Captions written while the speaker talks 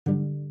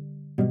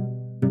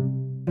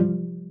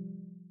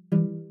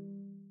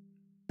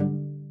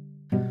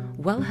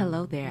Well,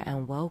 hello there,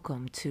 and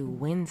welcome to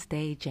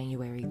Wednesday,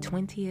 January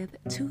 20th,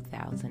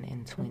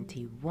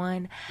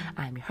 2021.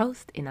 I'm your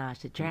host,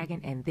 Inaj the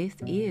Dragon, and this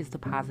is the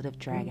Positive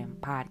Dragon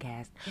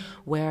Podcast,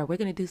 where we're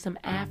going to do some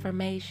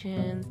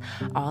affirmations.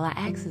 All I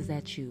ask is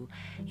that you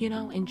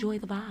enjoy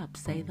the vibes,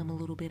 say them a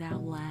little bit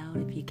out loud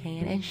if you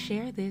can, and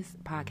share this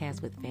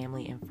podcast with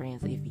family and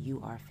friends if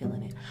you are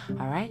feeling it.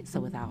 All right, so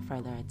without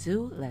further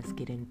ado, let's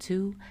get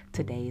into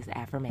today's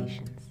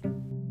affirmations.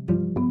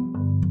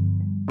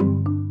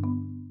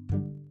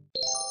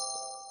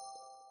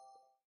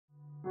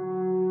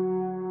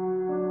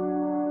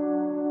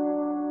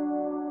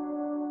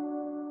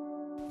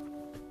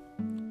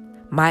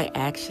 My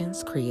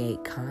actions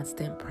create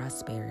constant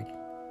prosperity.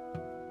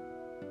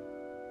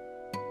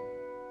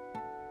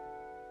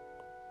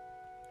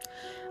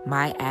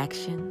 My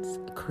actions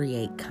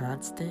create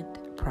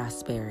constant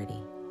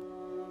prosperity.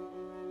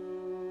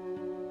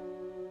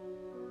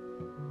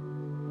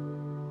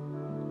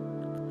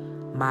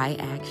 My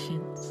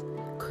actions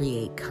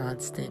create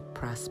constant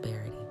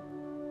prosperity.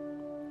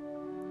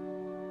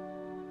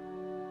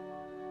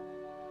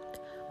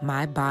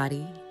 My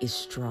body is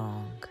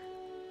strong.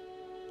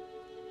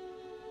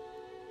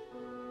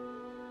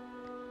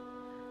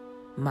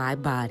 My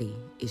body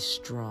is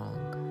strong.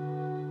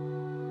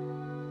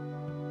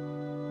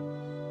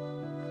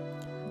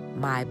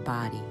 My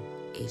body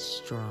is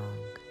strong.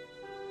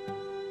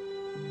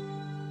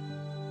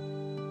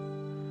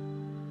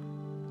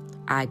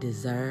 I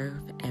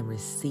deserve and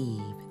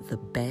receive the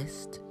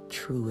best,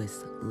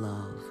 truest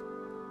love.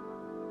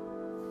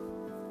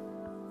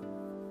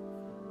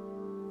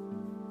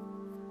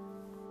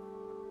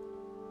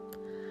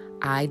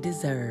 I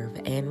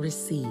deserve and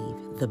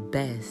receive the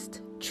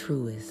best,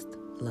 truest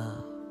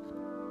love.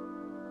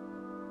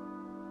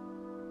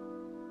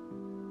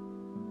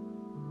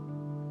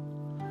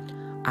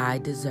 I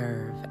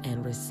deserve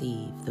and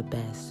receive the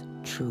best,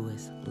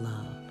 truest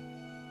love.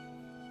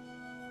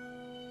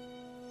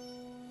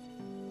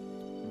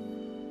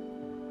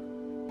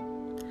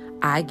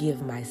 I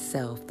give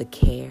myself the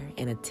care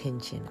and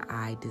attention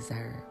I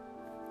deserve.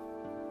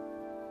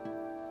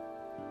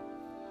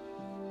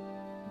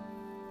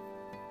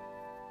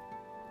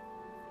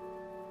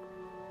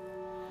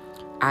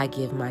 I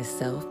give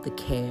myself the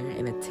care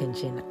and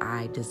attention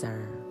I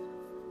deserve.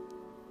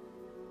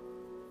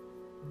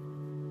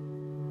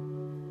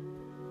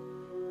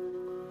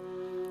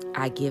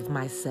 I give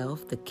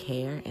myself the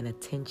care and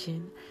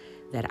attention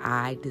that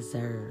I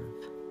deserve.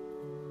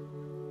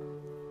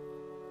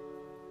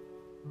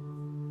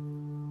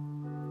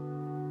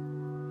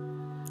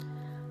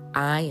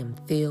 I am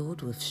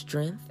filled with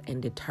strength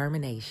and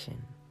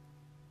determination.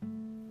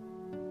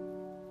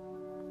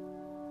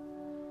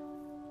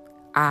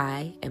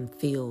 I am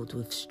filled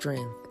with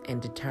strength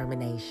and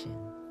determination.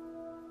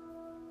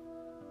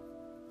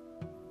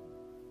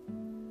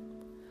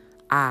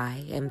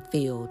 I am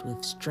filled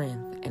with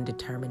strength and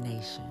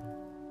determination.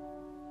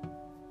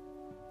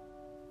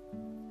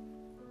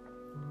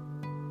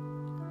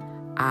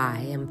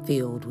 I am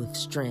filled with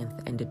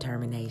strength and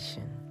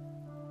determination.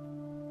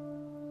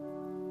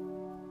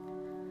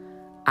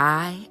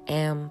 I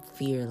am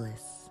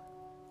fearless.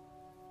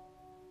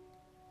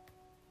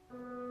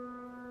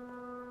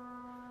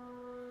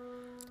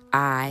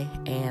 I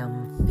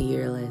am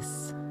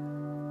fearless.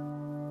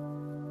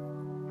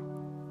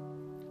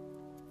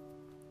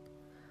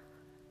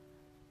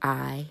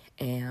 I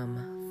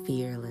am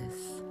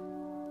fearless.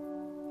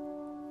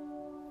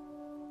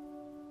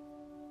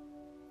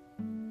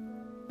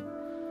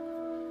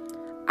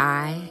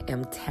 I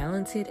am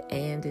talented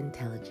and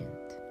intelligent.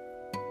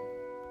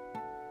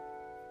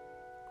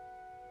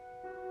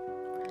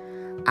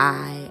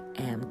 I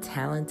am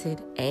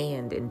talented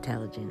and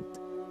intelligent.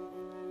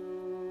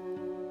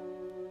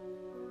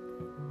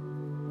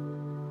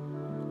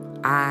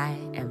 I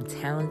am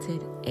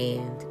talented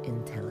and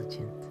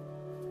intelligent.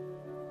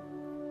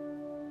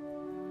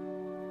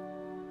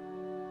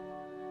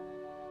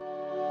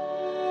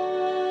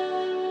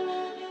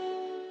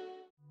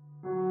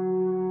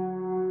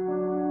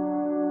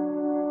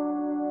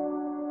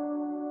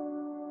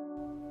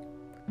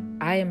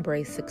 I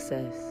embrace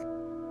success.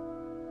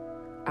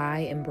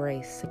 I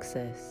embrace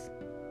success.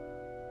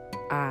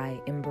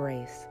 I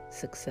embrace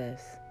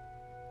success.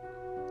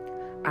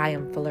 I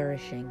am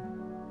flourishing.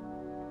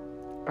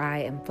 I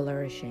am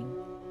flourishing.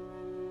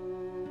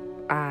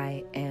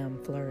 I am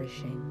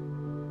flourishing.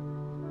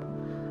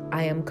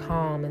 I am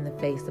calm in the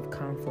face of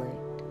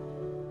conflict.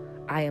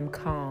 I am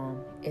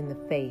calm in the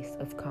face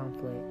of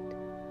conflict.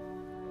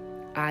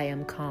 I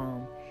am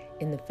calm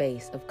in the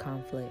face of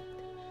conflict.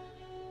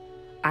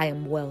 I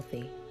am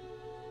wealthy.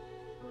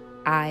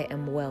 I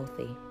am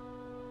wealthy.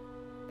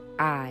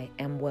 I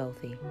am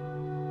wealthy.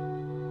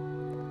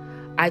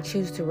 I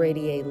choose to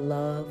radiate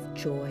love,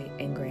 joy,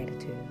 and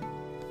gratitude.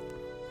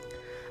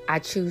 I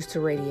choose to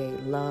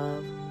radiate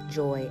love,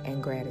 joy,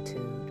 and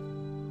gratitude.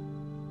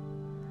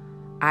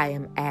 I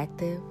am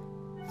active,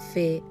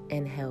 fit,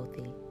 and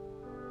healthy.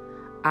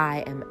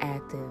 I am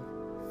active,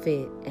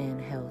 fit,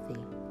 and healthy.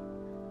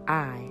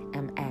 I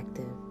am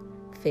active,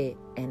 fit,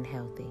 and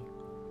healthy.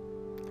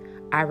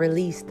 I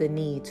release the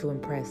need to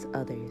impress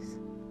others.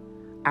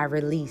 I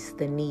release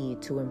the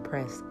need to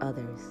impress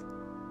others.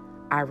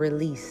 I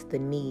release the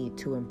need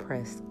to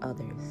impress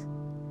others.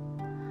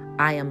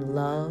 I am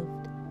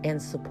loved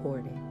and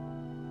supported.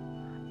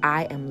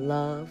 I am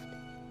loved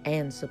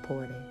and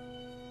supported.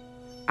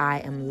 I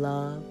am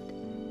loved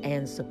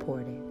and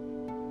supported.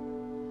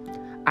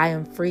 I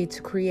am free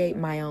to create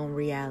my own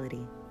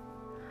reality.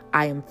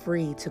 I am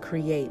free to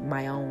create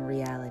my own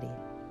reality.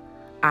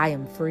 I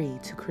am free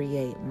to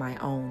create my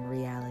own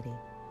reality.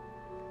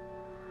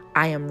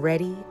 I am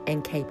ready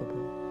and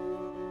capable.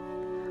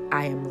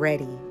 I am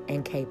ready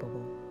and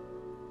capable.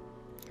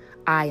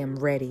 I am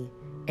ready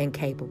and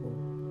capable.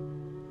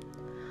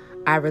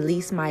 I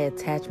release my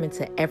attachment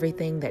to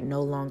everything that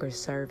no longer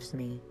serves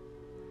me.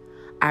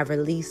 I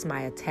release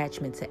my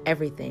attachment to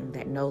everything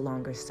that no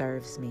longer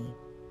serves me.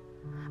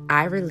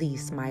 I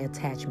release my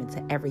attachment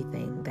to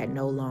everything that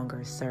no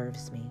longer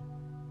serves me.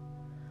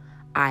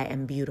 I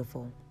am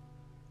beautiful.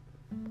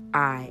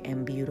 I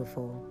am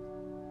beautiful.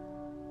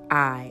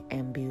 I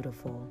am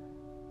beautiful.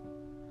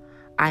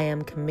 I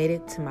am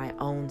committed to my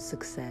own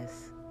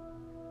success.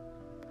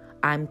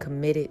 I'm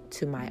committed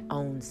to my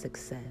own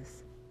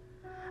success.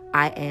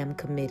 I am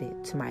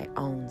committed to my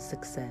own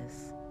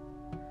success.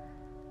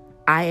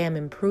 I am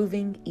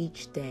improving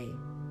each day.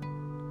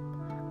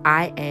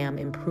 I am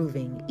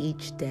improving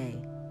each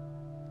day.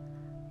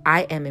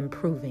 I am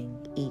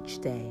improving each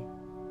day.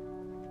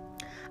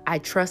 I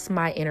trust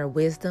my inner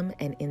wisdom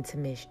and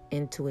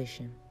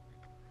intuition.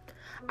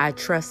 I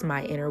trust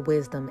my inner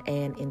wisdom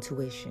and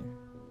intuition.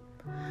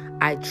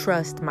 I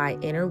trust my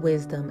inner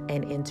wisdom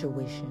and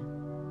intuition.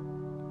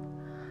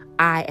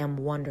 I am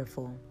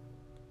wonderful.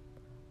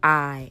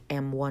 I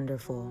am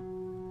wonderful.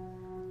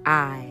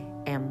 I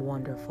am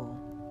wonderful.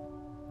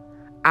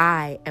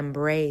 I am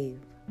brave.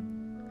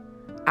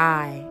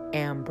 I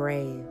am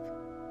brave.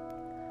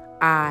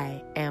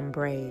 I am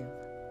brave.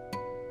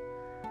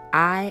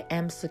 I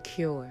am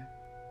secure.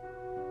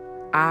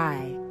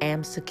 I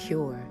am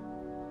secure.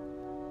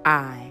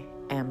 I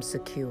am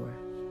secure.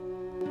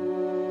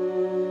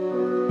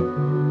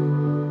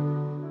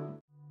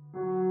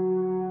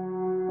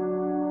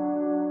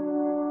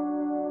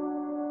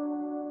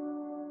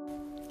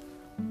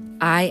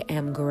 I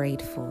am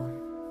grateful.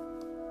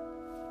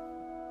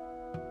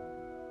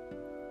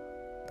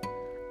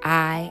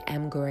 I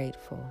am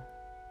grateful.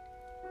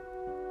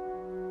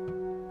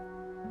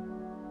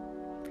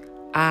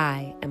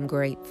 I am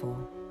grateful.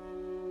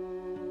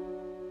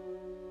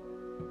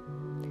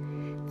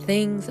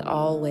 Things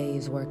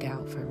always work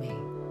out for me.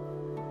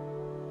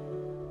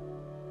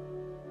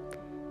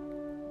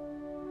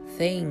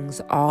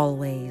 Things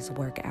always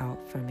work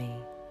out for me.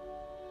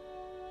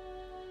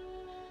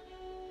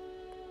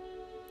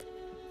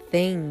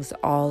 Things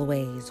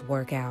always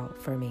work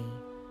out for me.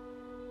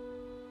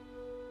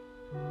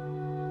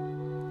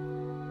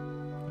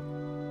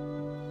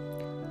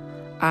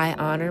 I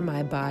honor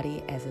my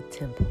body as a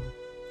temple.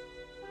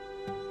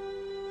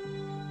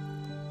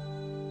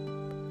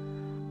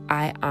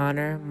 I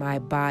honor my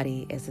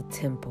body as a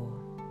temple.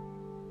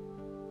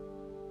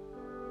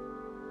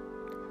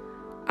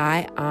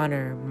 I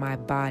honor my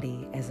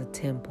body as a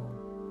temple.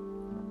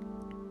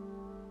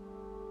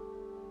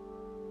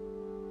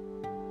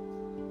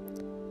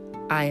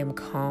 I am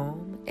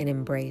calm and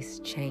embrace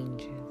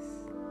changes.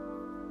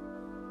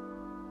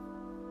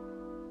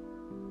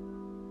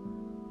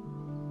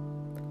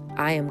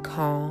 I am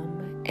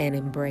calm and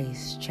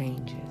embrace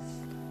changes.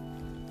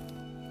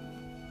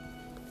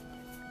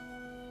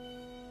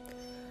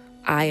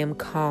 I am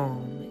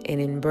calm and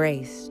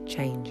embrace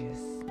changes.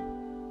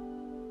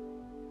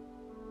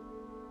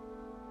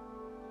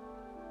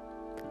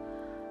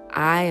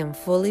 I am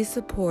fully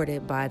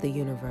supported by the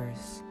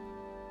universe.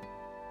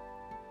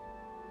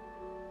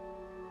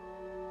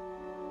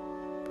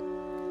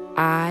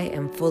 I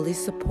am fully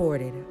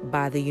supported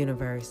by the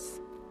universe.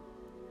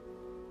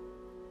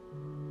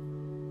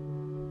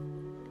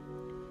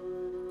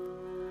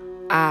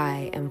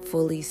 I am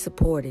fully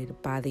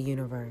supported by the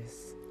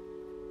universe.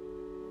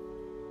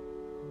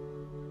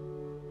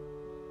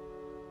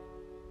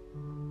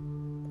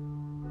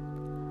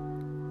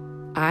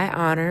 I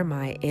honor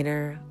my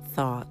inner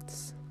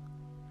thoughts.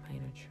 My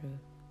inner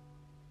truth.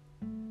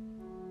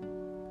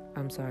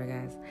 I'm sorry,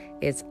 guys.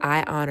 It's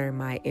I honor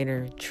my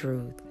inner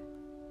truth.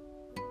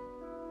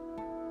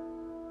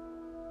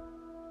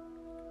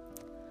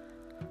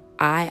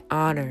 I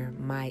honor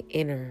my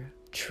inner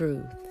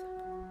truth.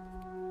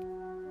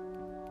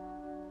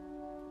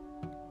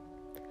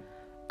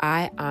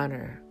 I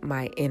honor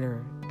my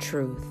inner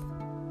truth.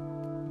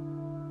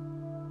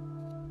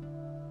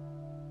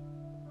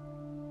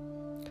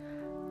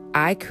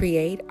 I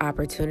create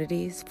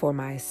opportunities for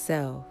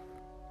myself.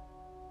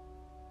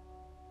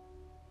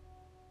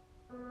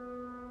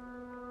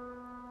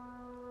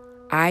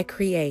 I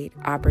create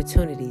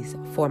opportunities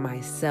for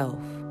myself.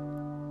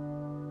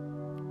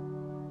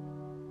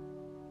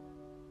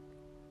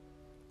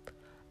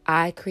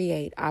 I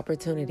create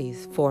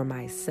opportunities for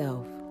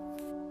myself.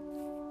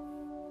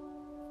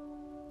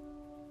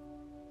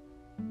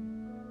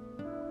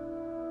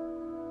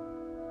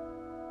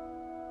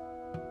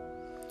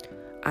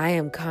 I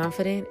am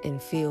confident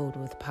and filled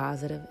with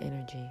positive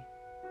energy.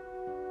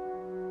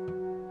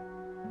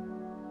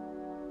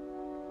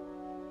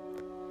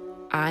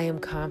 I am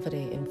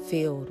confident and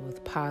filled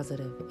with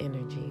positive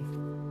energy.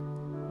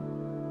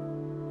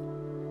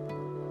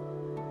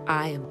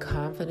 I am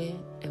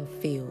confident and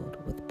filled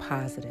with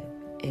positive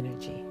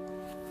energy.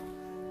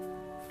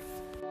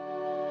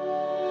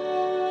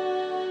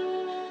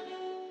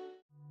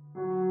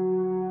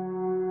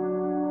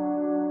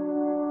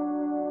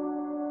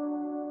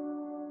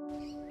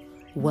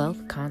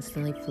 Wealth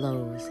constantly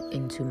flows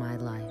into my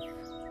life.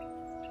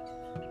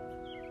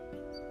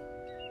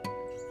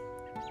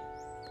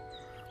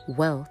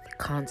 Wealth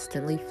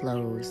constantly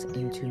flows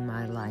into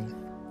my life.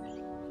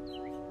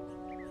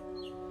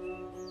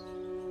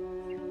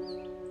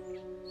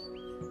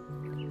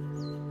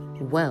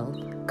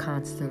 Wealth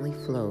constantly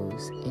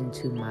flows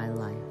into my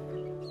life.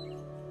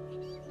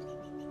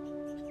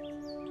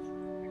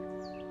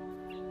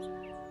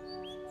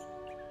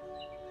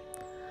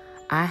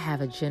 I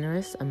have a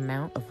generous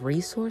amount of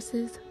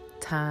resources,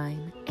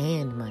 time,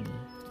 and money.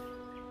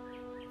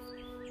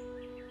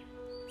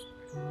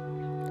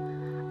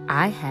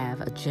 I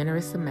have a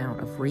generous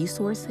amount of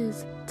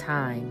resources,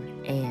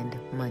 time, and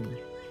money.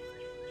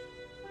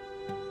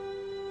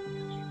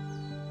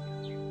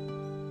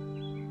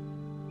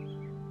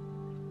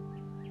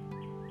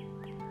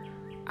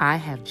 I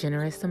have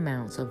generous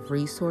amounts of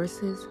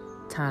resources,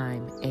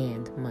 time,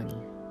 and money.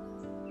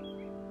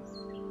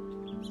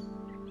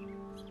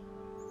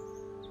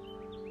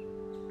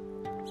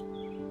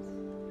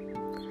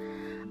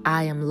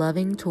 I am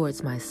loving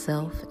towards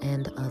myself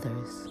and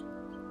others.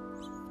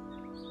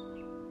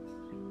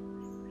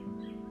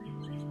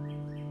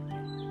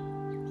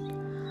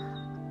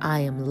 I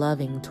am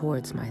loving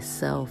towards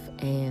myself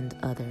and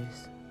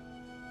others.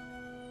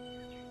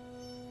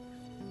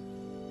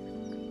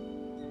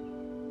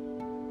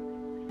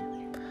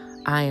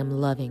 I am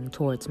loving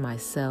towards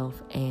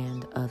myself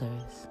and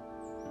others.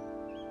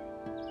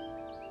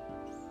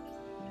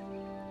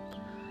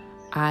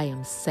 I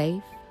am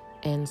safe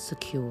and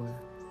secure.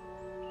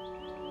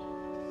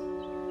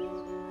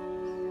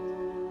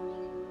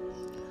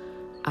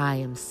 I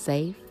am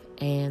safe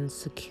and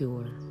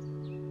secure.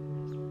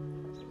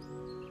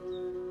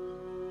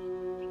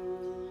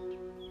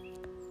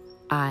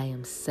 I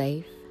am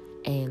safe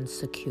and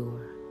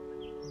secure.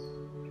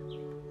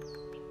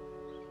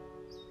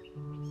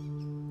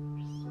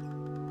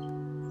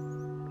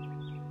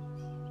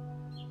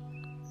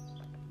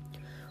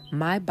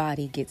 My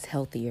body gets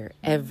healthier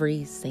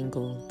every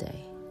single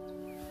day.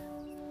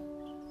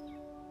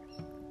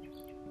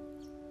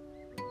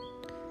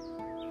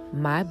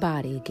 My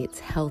body gets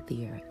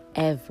healthier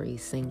every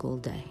single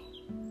day.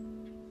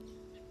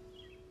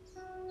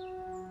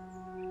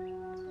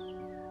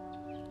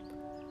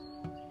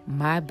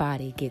 My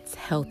body gets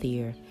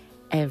healthier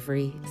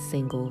every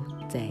single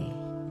day.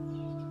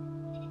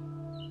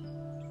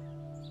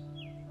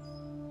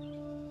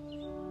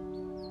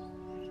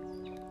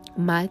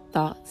 My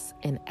thoughts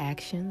and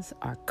actions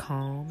are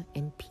calm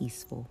and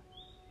peaceful.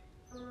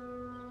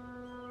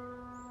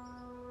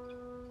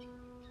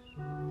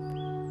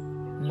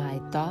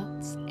 My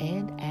thoughts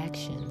and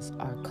actions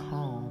are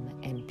calm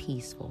and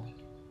peaceful.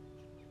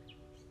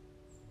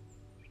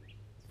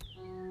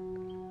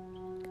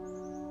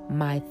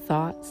 My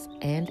thoughts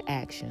and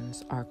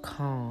actions are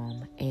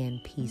calm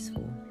and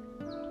peaceful.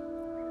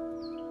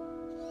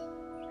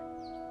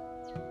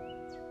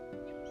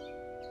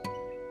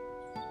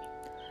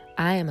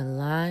 I am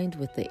aligned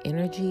with the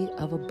energy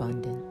of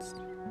abundance.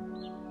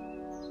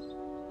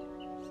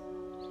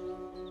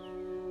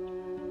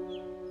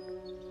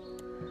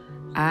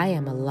 I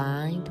am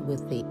aligned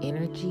with the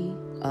energy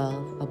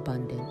of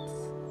abundance.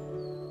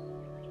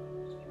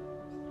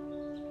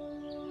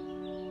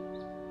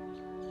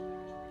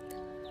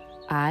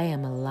 I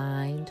am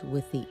aligned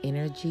with the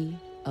energy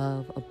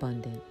of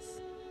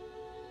abundance.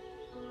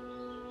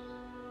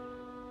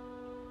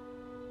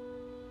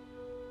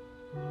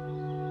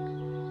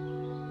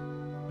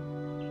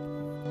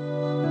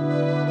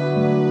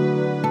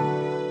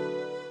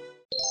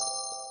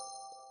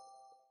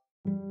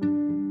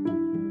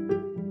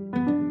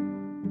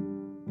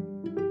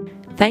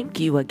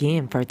 Thank you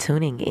again for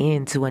tuning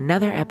in to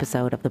another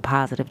episode of the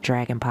Positive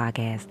Dragon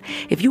Podcast.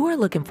 If you are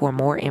looking for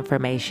more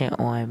information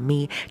on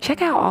me,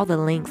 check out all the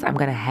links I'm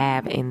going to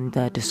have in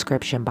the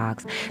description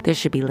box. There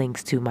should be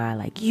links to my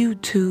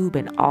YouTube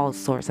and all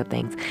sorts of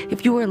things.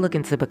 If you are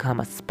looking to become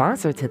a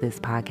sponsor to this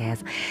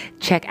podcast,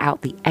 check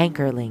out the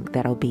Anchor link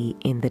that'll be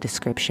in the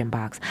description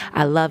box.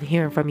 I love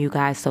hearing from you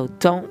guys, so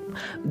don't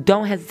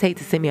hesitate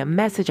to send me a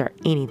message or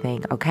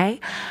anything,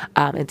 okay?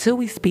 Until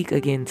we speak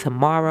again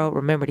tomorrow,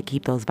 remember to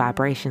keep those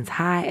vibrations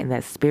high and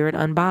that spirit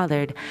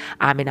unbothered.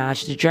 I'm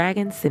Minaj the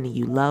Dragon, sending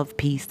you love,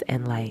 peace,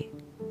 and light.